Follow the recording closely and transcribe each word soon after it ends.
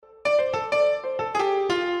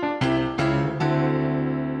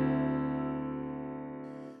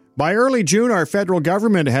By early June, our federal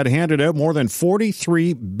government had handed out more than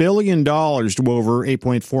 $43 billion to over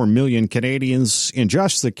 8.4 million Canadians in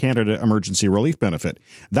just the Canada Emergency Relief Benefit.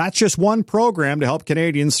 That's just one program to help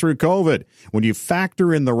Canadians through COVID. When you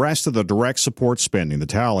factor in the rest of the direct support spending, the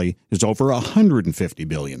tally is over $150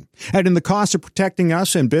 billion. And in the cost of protecting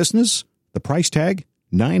us and business, the price tag,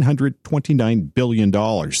 $929 billion.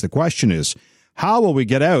 The question is, how will we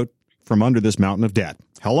get out from under this mountain of debt?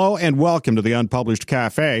 Hello and welcome to the Unpublished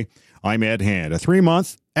Cafe. I'm Ed Hand. A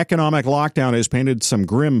 3-month economic lockdown has painted some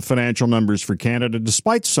grim financial numbers for Canada,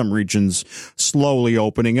 despite some regions slowly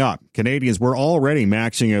opening up. Canadians were already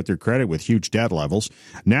maxing out their credit with huge debt levels.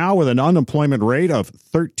 Now, with an unemployment rate of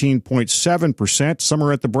 13.7%, some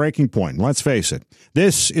are at the breaking point. Let's face it,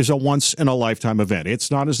 this is a once-in-a-lifetime event. It's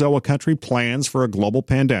not as though a country plans for a global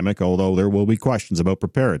pandemic, although there will be questions about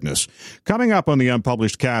preparedness. Coming up on the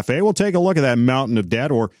Unpublished Cafe, we'll take a look at that mountain of debt,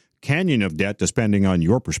 or canyon of debt, depending on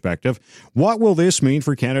your perspective. What will this mean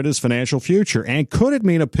for Canada's financial future? And could it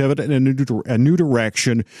mean a pivot in a new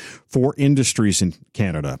direction for industries in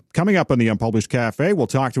Canada? Coming up on the Unpublished Cafe, we'll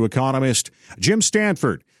talk to economist Jim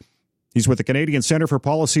Stanford. He's with the Canadian Centre for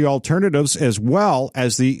Policy Alternatives, as well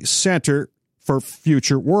as the Centre for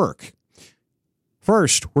Future Work.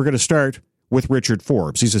 First, we're going to start with Richard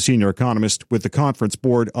Forbes. He's a senior economist with the Conference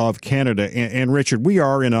Board of Canada. And Richard, we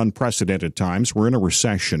are in unprecedented times. We're in a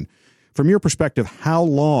recession. From your perspective, how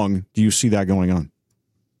long do you see that going on?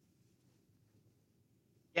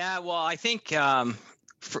 Yeah, well, I think,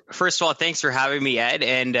 first of all, thanks for having me, Ed.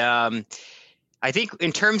 And I think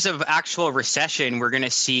in terms of actual recession, we're going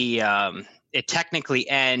to see it technically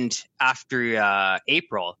end after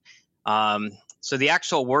April. So the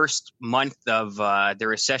actual worst month of the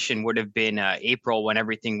recession would have been April, when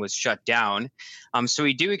everything was shut down. So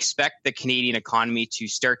we do expect the Canadian economy to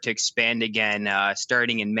start to expand again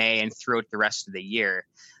starting in May and throughout the rest of the year.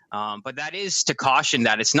 But that is to caution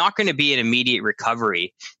that it's not going to be an immediate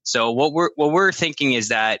recovery. So what we're thinking is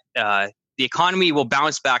that the economy will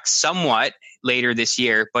bounce back somewhat later this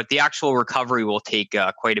year, but the actual recovery will take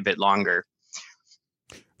quite a bit longer.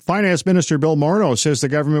 Finance Minister Bill Morneau says the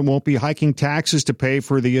government won't be hiking taxes to pay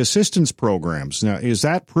for the assistance programs. Now, is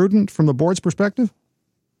that prudent from the board's perspective?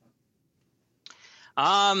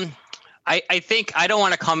 I think I don't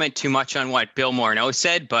want to comment too much on what Bill Morneau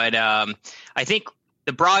said, but I think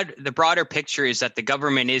the broader picture is that the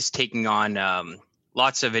government is taking on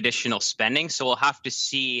lots of additional spending. So we'll have to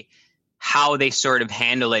see how they sort of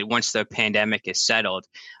handle it once the pandemic is settled.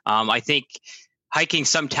 I think hiking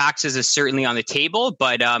some taxes is certainly on the table,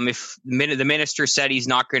 but if the minister said he's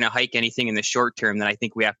not going to hike anything in the short term, then I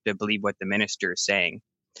think we have to believe what the minister is saying.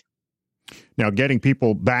 Now, getting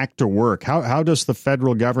people back to work, how does the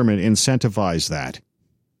federal government incentivize that?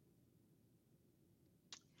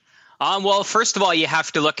 Well, first of all, you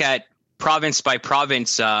have to look at province by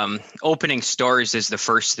province. Opening stores is the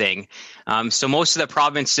first thing. So most of the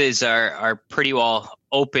provinces are pretty well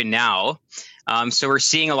open now. So we're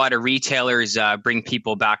seeing a lot of retailers bring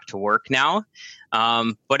people back to work now.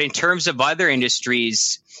 But in terms of other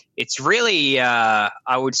industries, it's really, I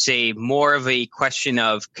would say, more of a question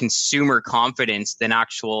of consumer confidence than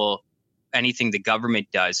actual anything the government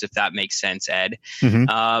does, if that makes sense, Ed.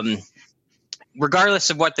 Mm-hmm. Regardless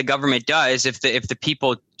of what the government does, if the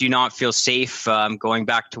people do not feel safe going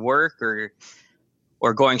back to work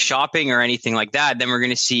or going shopping or anything like that, then we're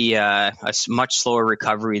going to see a much slower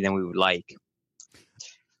recovery than we would like.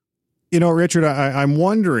 You know, Richard, I'm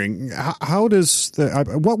wondering, how does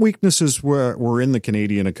what weaknesses were in the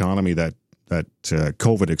Canadian economy that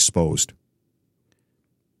COVID exposed?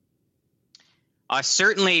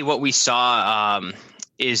 Certainly what we saw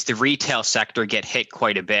is the retail sector get hit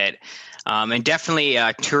quite a bit. And definitely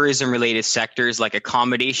tourism-related sectors like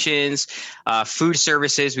accommodations, food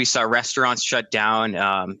services. We saw restaurants shut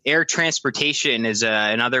down. Air transportation is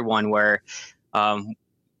another one where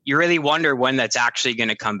you really wonder when that's actually going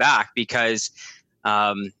to come back, because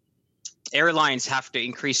airlines have to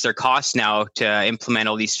increase their costs now to implement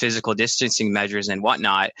all these physical distancing measures and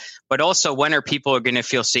whatnot. But also, when are people going to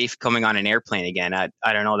feel safe coming on an airplane again?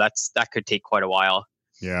 I don't know. That could take quite a while.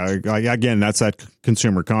 Yeah, again, that's that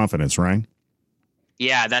consumer confidence, right?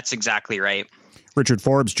 Yeah, that's exactly right. Richard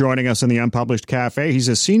Forbes joining us in the Unpublished Cafe. He's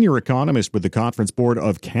a senior economist with the Conference Board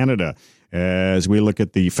of Canada as we look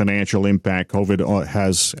at the financial impact COVID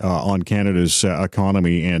has on Canada's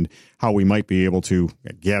economy and how we might be able to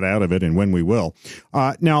get out of it and when we will.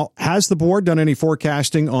 Now, has the board done any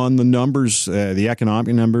forecasting on the numbers, the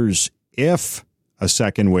economic numbers, if a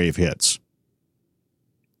second wave hits?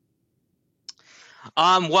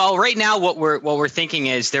 Well, right now, what we're thinking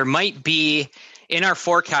is there might be in our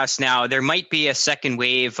forecast now, there might be a second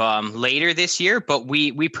wave later this year, but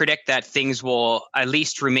we predict that things will at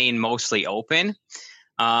least remain mostly open.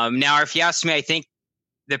 Now, if you ask me, I think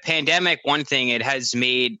the pandemic, one thing, it has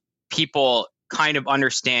made people kind of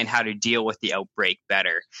understand how to deal with the outbreak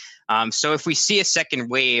better. So if we see a second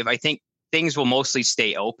wave, I think things will mostly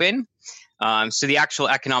stay open. So the actual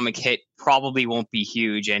economic hit probably won't be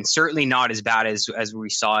huge, and certainly not as bad as we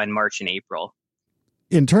saw in March and April.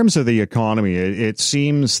 In terms of the economy, it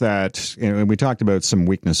seems that, and we talked about some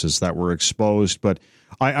weaknesses that were exposed, but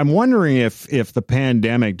I'm wondering if the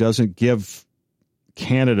pandemic doesn't give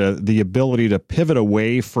Canada the ability to pivot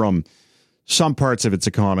away from some parts of its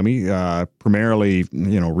economy, primarily,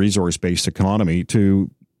 resource-based economy,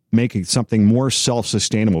 to make it something more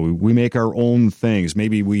self-sustainable. We make our own things.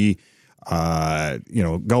 Maybe we,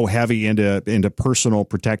 go heavy into personal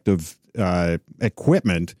protective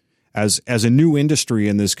equipment as a new industry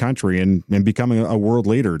in this country and becoming a world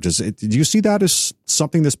leader. Do you see that as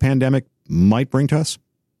something this pandemic might bring to us?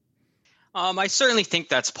 I certainly think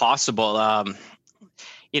that's possible.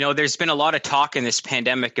 There's been a lot of talk in this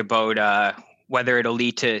pandemic about whether it'll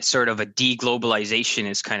lead to sort of a deglobalization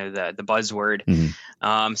is kind of the buzzword.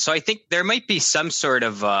 Mm-hmm. So I think there might be some sort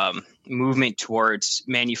of movement towards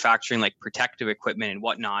manufacturing like protective equipment and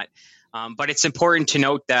whatnot. But it's important to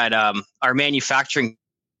note that our manufacturing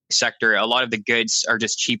sector, a lot of the goods are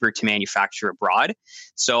just cheaper to manufacture abroad.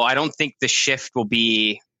 So I don't think the shift will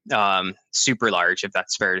be super large, if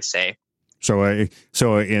that's fair to say. So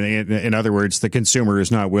in other words, the consumer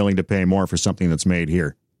is not willing to pay more for something that's made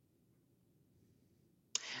here.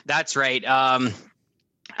 That's right.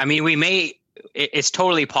 It's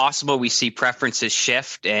totally possible we see preferences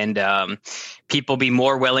shift and people be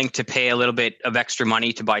more willing to pay a little bit of extra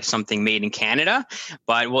money to buy something made in Canada.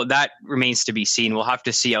 But that remains to be seen. We'll have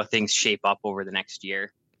to see how things shape up over the next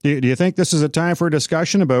year. Do you think this is a time for a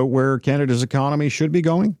discussion about where Canada's economy should be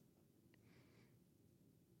going?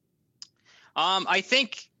 I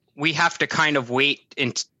think we have to kind of wait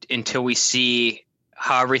until we see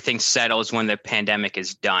how everything settles when the pandemic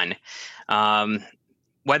is done.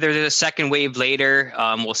 Whether there's a second wave later,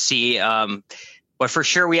 we'll see. But for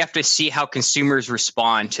sure, we have to see how consumers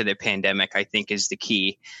respond to the pandemic, I think, is the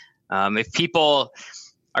key. If people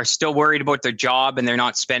are still worried about their job and they're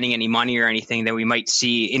not spending any money or anything, then we might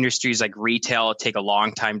see industries like retail take a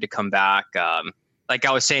long time to come back. Like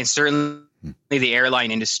I was saying, certainly the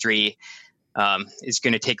airline industry is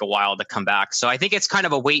going to take a while to come back. So I think it's kind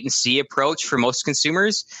of a wait and see approach for most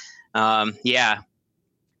consumers. Yeah.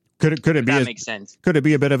 Could it be? That makes sense. Could it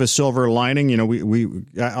be a bit of a silver lining? We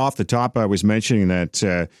off the top, I was mentioning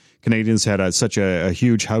that Canadians had such a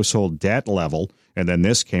huge household debt level, and then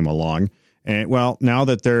this came along. And now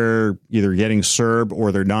that they're either getting CERB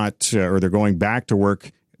or they're not, or they're going back to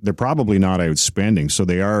work, they're probably not out spending, so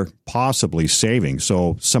they are possibly saving.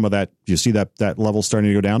 So some of that, do you see that level starting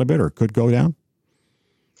to go down a bit, or could go down?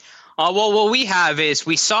 What we have is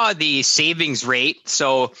we saw the savings rate.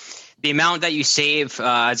 So the amount that you save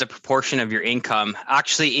as a proportion of your income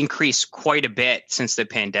actually increased quite a bit since the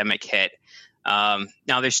pandemic hit. Now,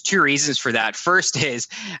 there's two reasons for that. First is,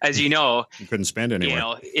 as you know, you couldn't spend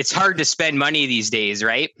anywhere. It's hard to spend money these days,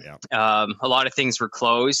 right? Yeah. A lot of things were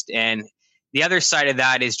closed. And the other side of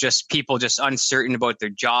that is just people just uncertain about their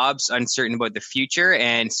jobs, uncertain about the future.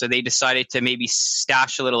 And so they decided to maybe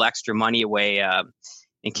stash a little extra money away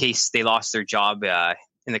in case they lost their job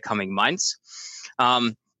in the coming months.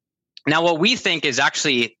 Now, what we think is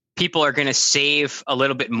actually people are going to save a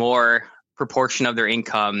little bit more proportion of their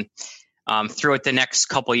income throughout the next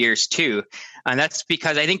couple of years too. And that's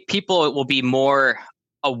because I think people will be more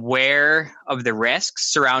aware of the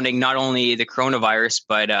risks surrounding not only the coronavirus,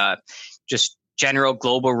 but just general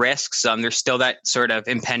global risks. There's still that sort of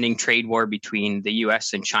impending trade war between the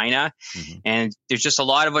U.S. and China. Mm-hmm. And there's just a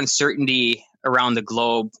lot of uncertainty around the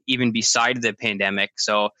globe, even beside the pandemic.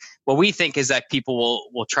 So what we think is that people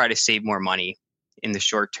will try to save more money in the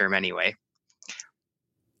short term anyway.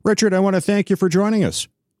 Richard, I want to thank you for joining us.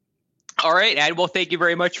 All right, Ed. Well, thank you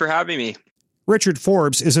very much for having me. Richard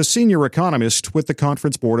Forbes is a senior economist with the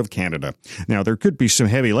Conference Board of Canada. Now, there could be some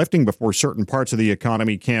heavy lifting before certain parts of the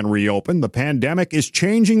economy can reopen. The pandemic is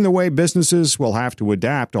changing the way businesses will have to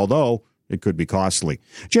adapt, although it could be costly.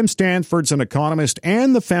 Jim Stanford's an economist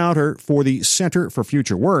and the founder for the Center for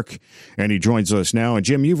Future Work, and he joins us now. And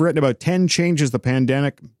Jim, you've written about 10 changes the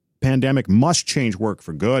pandemic must change work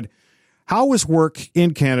for good. How was work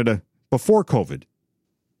in Canada before COVID?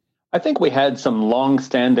 I think we had some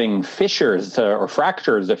long-standing fissures or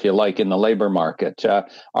fractures, if you like, in the labor market.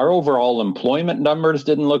 Our overall employment numbers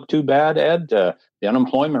didn't look too bad, Ed. The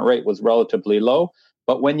unemployment rate was relatively low,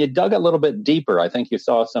 But when you dug a little bit deeper, I think you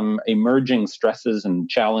saw some emerging stresses and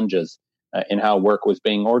challenges in how work was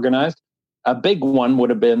being organized. A big one would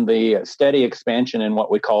have been the steady expansion in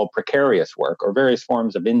what we call precarious work, or various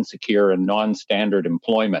forms of insecure and non-standard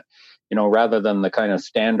employment. Rather than the kind of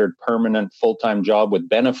standard permanent full-time job with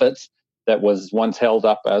benefits that was once held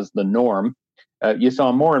up as the norm, you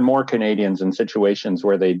saw more and more Canadians in situations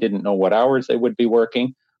where they didn't know what hours they would be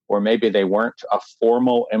working, or maybe they weren't a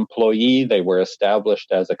formal employee. They were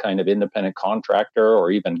established as a kind of independent contractor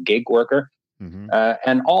or even gig worker. Mm-hmm.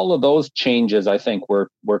 And all of those changes, I think, were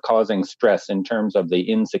causing stress in terms of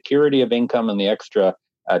the insecurity of income and the extra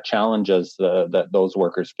challenges that those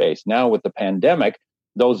workers face. Now, with the pandemic,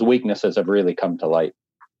 those weaknesses have really come to light.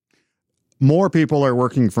 More people are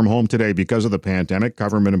working from home today because of the pandemic.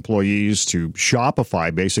 Government employees to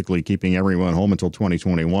Shopify, basically keeping everyone home until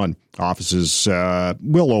 2021. Offices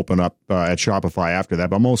will open up at Shopify after that,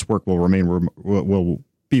 but most work will will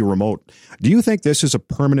be remote. Do you think this is a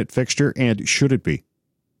permanent fixture, and should it be?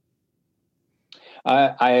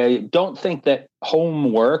 I don't think that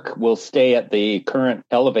home work will stay at the current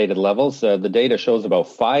elevated levels. The data shows about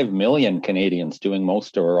 5 million Canadians doing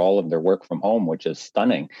most or all of their work from home, which is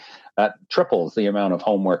stunning. That triples the amount of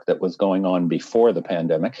homework that was going on before the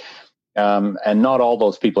pandemic. And not all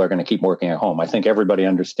those people are going to keep working at home. I think everybody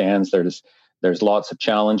understands there's lots of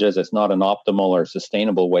challenges. It's not an optimal or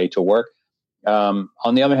sustainable way to work. On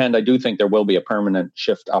the other hand, I do think there will be a permanent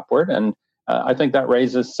shift upward. And I think that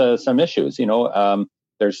raises some issues.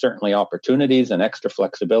 There's certainly opportunities and extra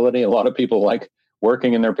flexibility. A lot of people like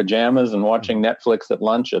working in their pajamas and watching Netflix at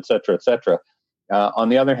lunch, et cetera, et cetera. On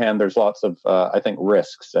the other hand, there's lots of, I think,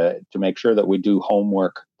 risks to make sure that we do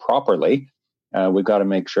homework properly. We've got to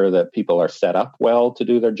make sure that people are set up well to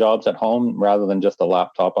do their jobs at home rather than just a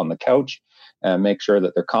laptop on the couch. Make sure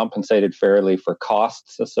that they're compensated fairly for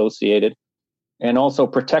costs associated, and also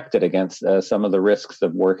protected against some of the risks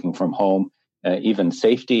of working from home, even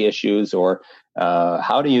safety issues, or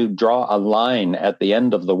how do you draw a line at the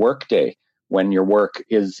end of the workday when your work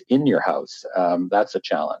is in your house? That's a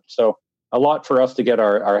challenge. So a lot for us to get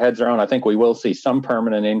our heads around. I think we will see some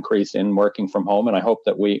permanent increase in working from home, and I hope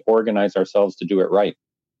that we organize ourselves to do it right.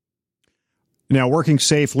 Now, working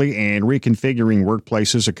safely and reconfiguring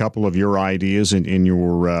workplaces, a couple of your ideas in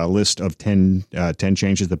your list of 10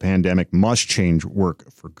 changes the pandemic must change work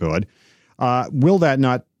for good. Will that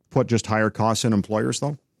not put just higher costs on employers,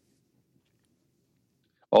 though?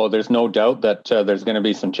 Oh, there's no doubt that there's going to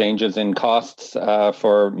be some changes in costs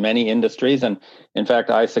for many industries. And in fact,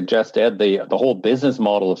 I suggest, Ed, the whole business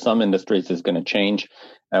model of some industries is going to change.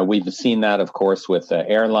 We've seen that, of course, with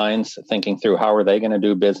airlines, thinking through how are they going to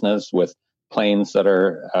do business with planes that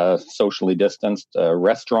are socially distanced.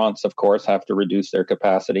 Restaurants, of course, have to reduce their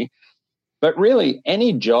capacity. But really,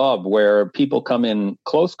 any job where people come in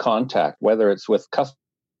close contact, whether it's with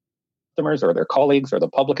customers or their colleagues or the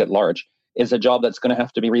public at large, is a job that's going to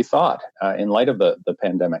have to be rethought in light of the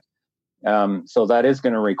pandemic. So that is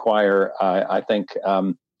going to require, I think,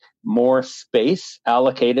 more space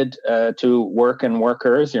allocated to work and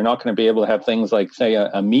workers. You're not going to be able to have things like, say,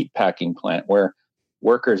 a meat packing plant where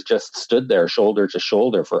workers just stood there shoulder to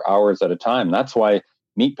shoulder for hours at a time. That's why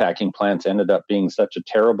meatpacking plants ended up being such a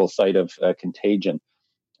terrible site of contagion.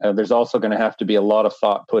 There's also going to have to be a lot of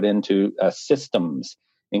thought put into systems,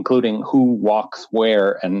 including who walks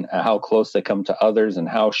where and how close they come to others and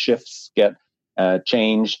how shifts get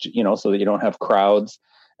changed, so that you don't have crowds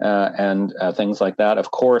and things like that. Of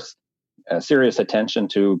course, serious attention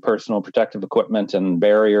to personal protective equipment and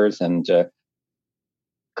barriers and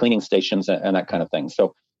cleaning stations and that kind of thing.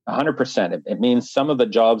 So 100%, it means some of the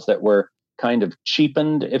jobs that were kind of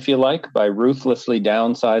cheapened, if you like, by ruthlessly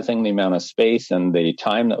downsizing the amount of space and the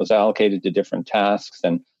time that was allocated to different tasks,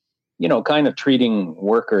 and kind of treating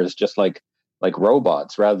workers just like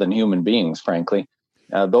robots rather than human beings, frankly.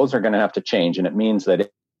 Those are going to have to change, and it means that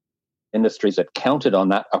industries that counted on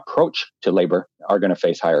that approach to labor are going to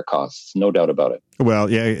face higher costs, no doubt about it.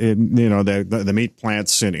 Well, yeah, the meat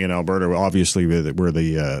plants in Alberta obviously were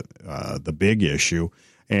the big issue,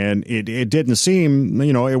 and it didn't seem,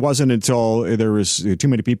 it wasn't until there was too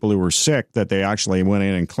many people who were sick that they actually went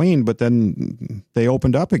in and cleaned, but then they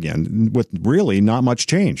opened up again with really not much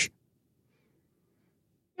change.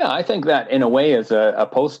 Yeah, I think that in a way is a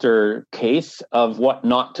poster case of what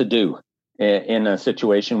not to do in a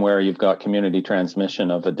situation where you've got community transmission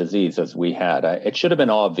of a disease as we had. It should have been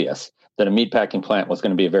obvious that a meatpacking plant was going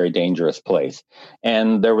to be a very dangerous place.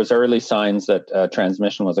 And there was early signs that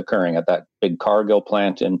transmission was occurring at that big Cargill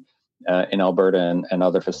plant in Alberta and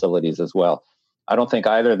other facilities as well. I don't think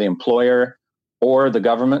either the employer or the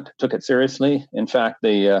government took it seriously. In fact,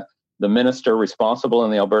 the the minister responsible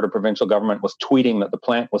in the Alberta provincial government was tweeting that the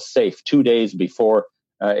plant was safe 2 days before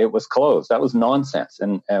it was closed. That was nonsense,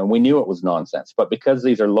 and we knew it was nonsense. But because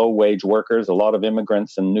these are low-wage workers, a lot of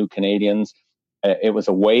immigrants and new Canadians, it was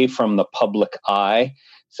away from the public eye.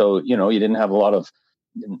 So, you didn't have a lot of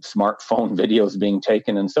smartphone videos being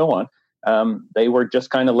taken and so on. They were just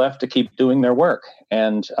kind of left to keep doing their work.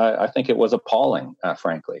 And I think it was appalling,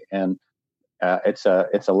 frankly. And it's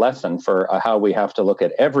a lesson for how we have to look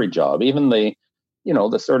at every job, even the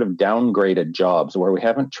sort of downgraded jobs where we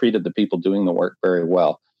haven't treated the people doing the work very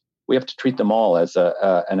well. We have to treat them all as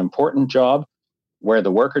an important job where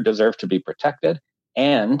the worker deserves to be protected.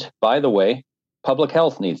 And by the way, public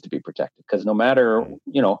health needs to be protected, because no matter,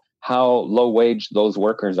 how low wage those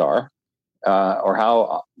workers are, or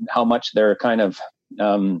how much they're kind of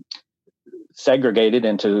segregated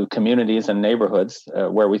into communities and neighborhoods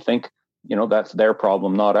where we think, that's their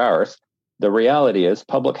problem, not ours. The reality is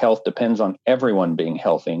public health depends on everyone being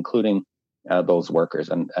healthy, including those workers.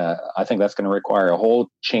 And I think that's going to require a whole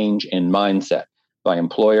change in mindset by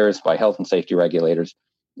employers, by health and safety regulators,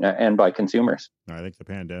 and by consumers. I think the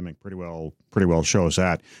pandemic pretty well shows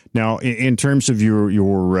that. Now, in terms of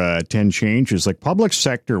your 10 changes, like public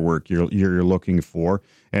sector work you're looking for,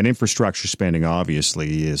 and infrastructure spending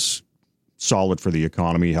obviously is solid for the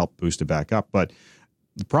economy, help boost it back up. But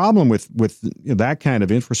the problem with that kind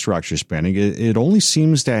of infrastructure spending, it only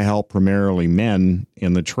seems to help primarily men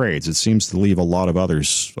in the trades. It seems to leave a lot of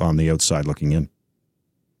others on the outside looking in.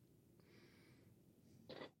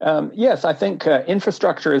 Yes, I think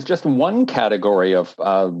infrastructure is just one category of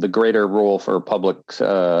the greater role for public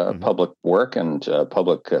work and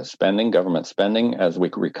public spending, government spending, as we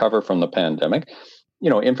recover from the pandemic.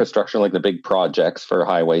 Infrastructure like the big projects for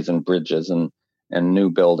highways and bridges and new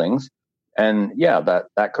buildings. And yeah,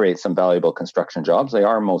 that creates some valuable construction jobs. They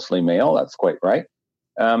are mostly male. That's quite right.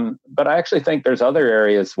 But I actually think there's other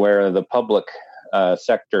areas where the public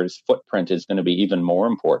sector's footprint is going to be even more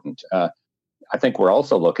important. I think we're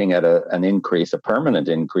also looking at a permanent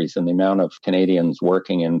increase in the amount of Canadians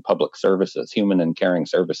working in public services, human and caring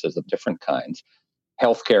services of different kinds.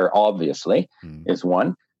 Healthcare, obviously, is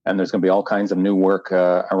one. And there's going to be all kinds of new work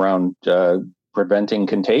around preventing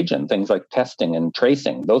contagion, things like testing and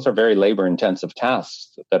tracing. Those are very labor-intensive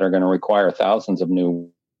tasks that are going to require thousands of new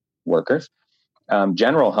workers.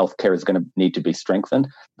 General healthcare is going to need to be strengthened.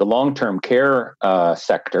 The long-term care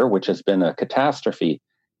sector, which has been a catastrophe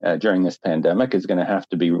during this pandemic, is going to have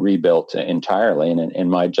to be rebuilt entirely, and in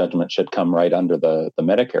my judgment should come right under the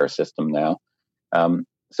Medicare system now.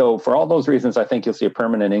 So for all those reasons, I think you'll see a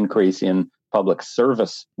permanent increase in public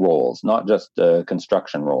service roles, not just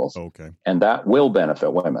construction roles. Okay. And that will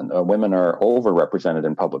benefit women. Women are overrepresented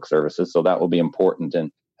in public services, so that will be important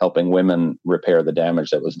in helping women repair the damage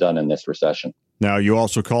that was done in this recession. Now, you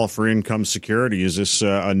also call for income security. Is this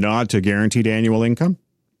a nod to guaranteed annual income?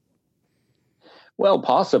 Well,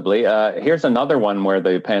 possibly. Here's another one where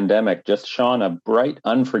the pandemic just shone a bright,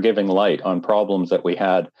 unforgiving light on problems that we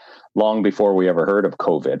had long before we ever heard of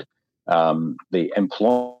COVID. The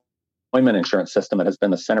employment insurance system that has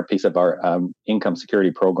been the centerpiece of our income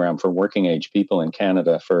security program for working age people in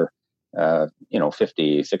Canada for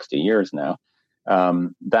 50, 60 years now.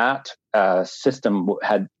 That system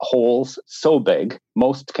had holes so big,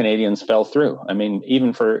 most Canadians fell through. I mean,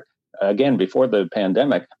 even before the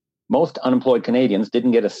pandemic, most unemployed Canadians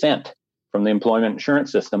didn't get a cent from the employment insurance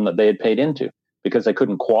system that they had paid into because they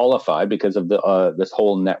couldn't qualify because of this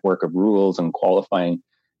whole network of rules and qualifying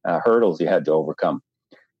hurdles you had to overcome.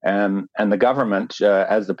 And the government,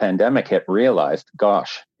 as the pandemic hit, realized,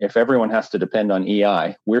 gosh, if everyone has to depend on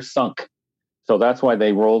EI, we're sunk. So that's why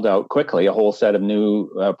they rolled out quickly a whole set of new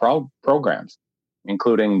programs,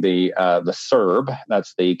 including the CERB,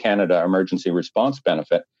 that's the Canada Emergency Response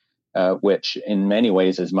Benefit, which in many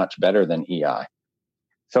ways is much better than EI.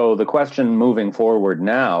 So the question moving forward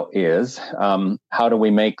now is, how do we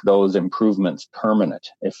make those improvements permanent?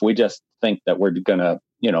 If we just think that we're going to,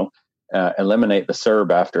 eliminate the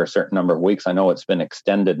CERB after a certain number of weeks, I know it's been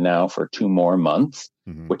extended now for 2 more months,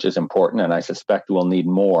 which is important, and I suspect we'll need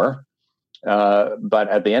more. But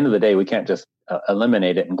at the end of the day, we can't just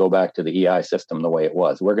eliminate it and go back to the EI system the way it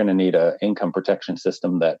was. We're going to need an income protection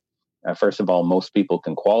system that, first of all, most people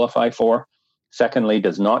can qualify for. Secondly,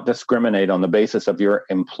 does not discriminate on the basis of your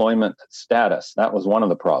employment status. That was one of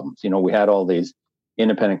the problems. We had all these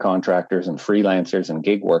independent contractors and freelancers and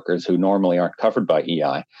gig workers who normally aren't covered by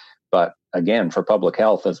EI. But again, for public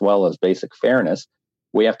health as well as basic fairness,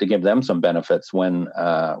 we have to give them some benefits when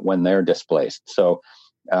they're displaced. So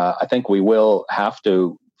I think we will have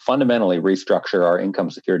to fundamentally restructure our income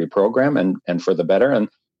security program and for the better. And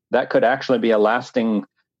that could actually be a lasting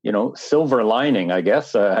silver lining, I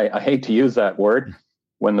guess. I hate to use that word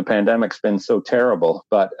when the pandemic's been so terrible,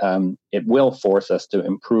 but it will force us to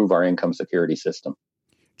improve our income security system.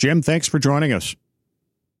 Jim, thanks for joining us.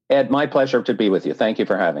 Ed, my pleasure to be with you. Thank you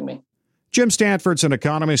for having me. Jim Stanford's an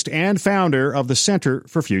economist and founder of the Centre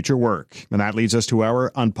for Future Work. And that leads us to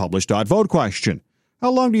our unpublished.vote question.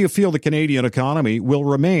 How long do you feel the Canadian economy will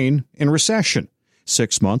remain in recession?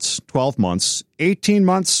 6 months, 12 months, 18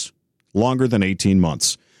 months, longer than 18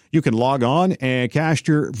 months. You can log on and cast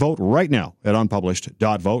your vote right now at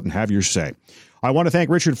unpublished.vote and have your say. I want to thank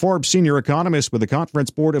Richard Forbes, senior economist with the Conference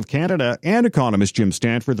Board of Canada, and economist Jim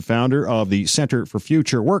Stanford, the founder of the Centre for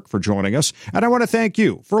Future Work, for joining us. And I want to thank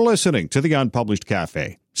you for listening to the Unpublished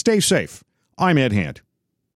Cafe. Stay safe. I'm Ed Hand.